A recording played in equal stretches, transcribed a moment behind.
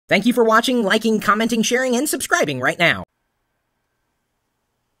Thank you for watching, liking, commenting, sharing, and subscribing right now.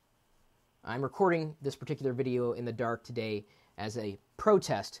 I'm recording this particular video in the dark today as a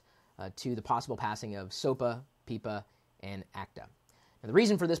protest to the possible passing of SOPA, PIPA, and ACTA. Now, the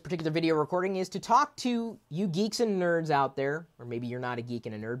reason for this particular video recording is to talk to you geeks and nerds out there, or maybe you're not a geek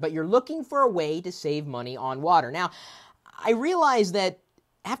and a nerd, but you're looking for a way to save money on water. Now, I realize that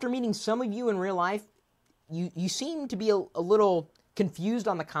after meeting some of you in real life, you seem to be a little confused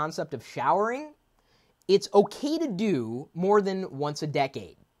on the concept of showering. It's okay to do more than once a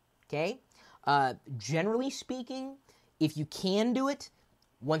decade, okay? Generally speaking, if you can do it,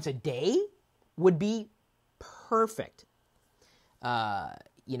 once a day would be perfect.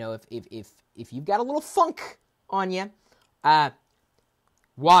 You know, if you've got a little funk on you,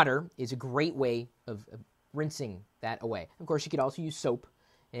 water is a great way of rinsing that away. Of course, you could also use soap,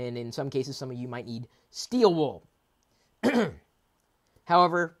 and in some cases, some of you might need steel wool.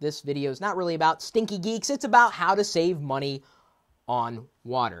 However, this video is not really about stinky geeks. It's about how to save money on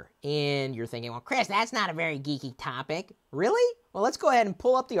water. And you're thinking, well, Chris, that's not a very geeky topic. Really? Well, let's go ahead and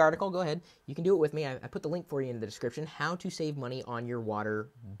pull up the article. Go ahead. You can do it with me. I put the link for you in the description. How to save money on your water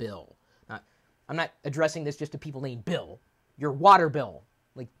bill. I'm not addressing this just to people named Bill. Your water bill.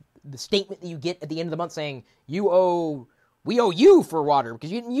 Like the statement that you get at the end of the month saying, we owe you for water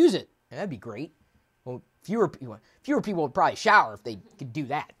because you didn't use it. That'd be great. Well, fewer people would probably shower if they could do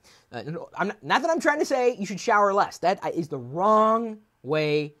that. Not that I'm trying to say you should shower less. That is the wrong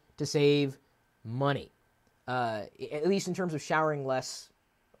way to save money. At least in terms of showering less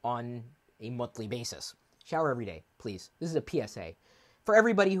on a monthly basis. Shower every day, please. This is a PSA. For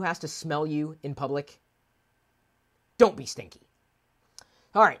everybody who has to smell you in public, don't be stinky.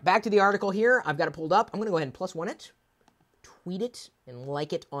 All right, back to the article here. I've got it pulled up. I'm going to go ahead and +1 it. Tweet it and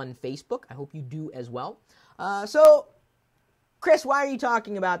like it on Facebook. I hope you do as well. So, Chris, why are you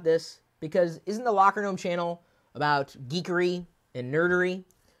talking about this? Because isn't the Locker Gnome channel about geekery and nerdery?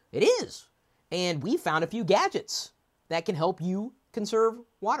 It is. And we found a few gadgets that can help you conserve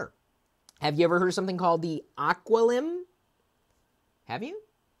water. Have you ever heard of something called the Aqualim? Have you?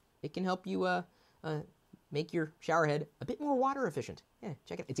 It can help you make your shower head a bit more water efficient. Yeah,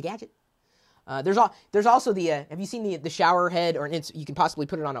 check it. It's a gadget. There's also the, have you seen the shower head, or you can possibly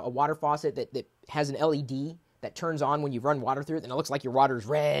put it on a water faucet that has an LED that turns on when you run water through it, and it looks like your water's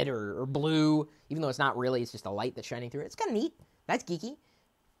red or blue, even though it's not really, it's just a light that's shining through it. It's kind of neat. That's geeky.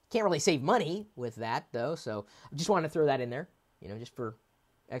 Can't really save money with that, though, so I just wanted to throw that in there, you know, just for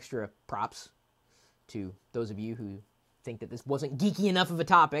extra props to those of you who think that this wasn't geeky enough of a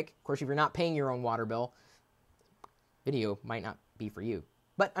topic. Of course, if you're not paying your own water bill, video might not be for you.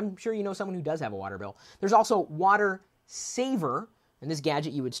 But I'm sure you know someone who does have a water bill. There's also Water Saver, and this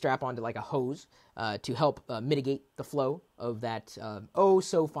gadget you would strap onto like a hose to help mitigate the flow of that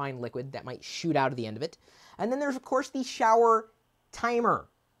oh-so-fine liquid that might shoot out of the end of it. And then there's, of course, the shower timer.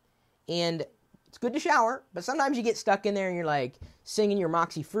 And it's good to shower, but sometimes you get stuck in there and you're like singing your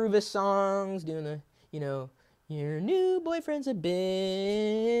Moxie Fruvis songs, doing the, you know, your new boyfriend's a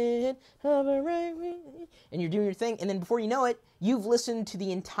bit of a right, and you're doing your thing, and then before you know it, you've listened to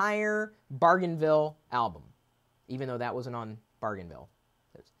the entire Bargainville album, even though that wasn't on Bargainville.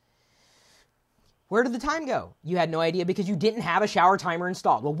 Where did the time go? You had no idea because you didn't have a shower timer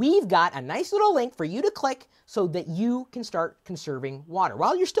installed. Well, we've got a nice little link for you to click so that you can start conserving water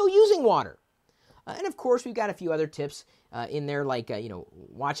while you're still using water. And of course, we've got a few other tips in there, like you know,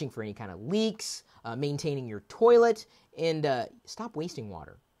 watching for any kind of leaks, maintaining your toilet, and stop wasting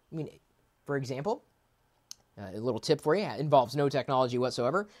water. I mean, for example, a little tip for you, it involves no technology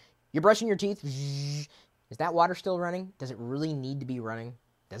whatsoever. You're brushing your teeth. Is that water still running? Does it really need to be running?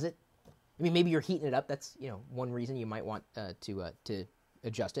 Does it? I mean, maybe you're heating it up. That's, you know, one reason you might want to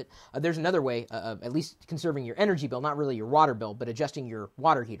adjust it. There's another way of at least conserving your energy bill, not really your water bill, but adjusting your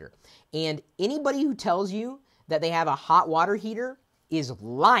water heater. And anybody who tells you that they have a hot water heater is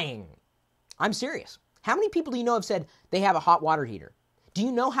lying. I'm serious. How many people do you know have said they have a hot water heater? Do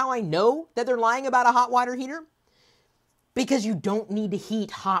you know how I know that they're lying about a hot water heater? Because you don't need to heat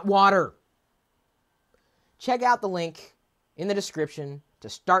hot water. Check out the link in the description to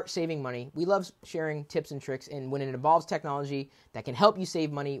start saving money. We love sharing tips and tricks, and when it involves technology that can help you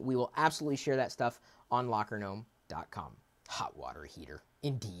save money, we will absolutely share that stuff on lockergnome.com. Hot water heater,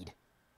 indeed.